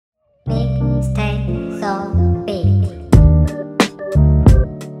so big.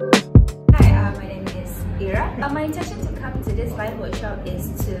 Hi, my name is Iera. My intention to come to this live workshop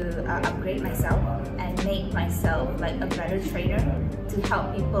is to upgrade myself and make myself like a better trainer to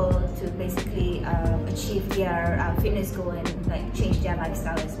help people to basically achieve their fitness goal and like change their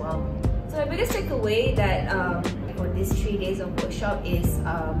lifestyle as well. So my biggest takeaway that for these 3 days of workshop is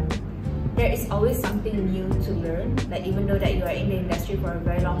there is always something new to learn. Like even though that you are in the industry for a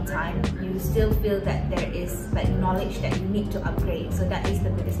very long time, you still feel that there is like knowledge that you need to upgrade. So that is the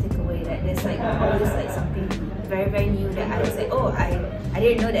biggest takeaway, that there's like always like something very new that I was like, oh, I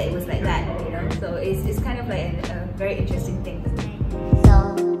didn't know that it was like that, you know. So it's kind of like a very interesting thing.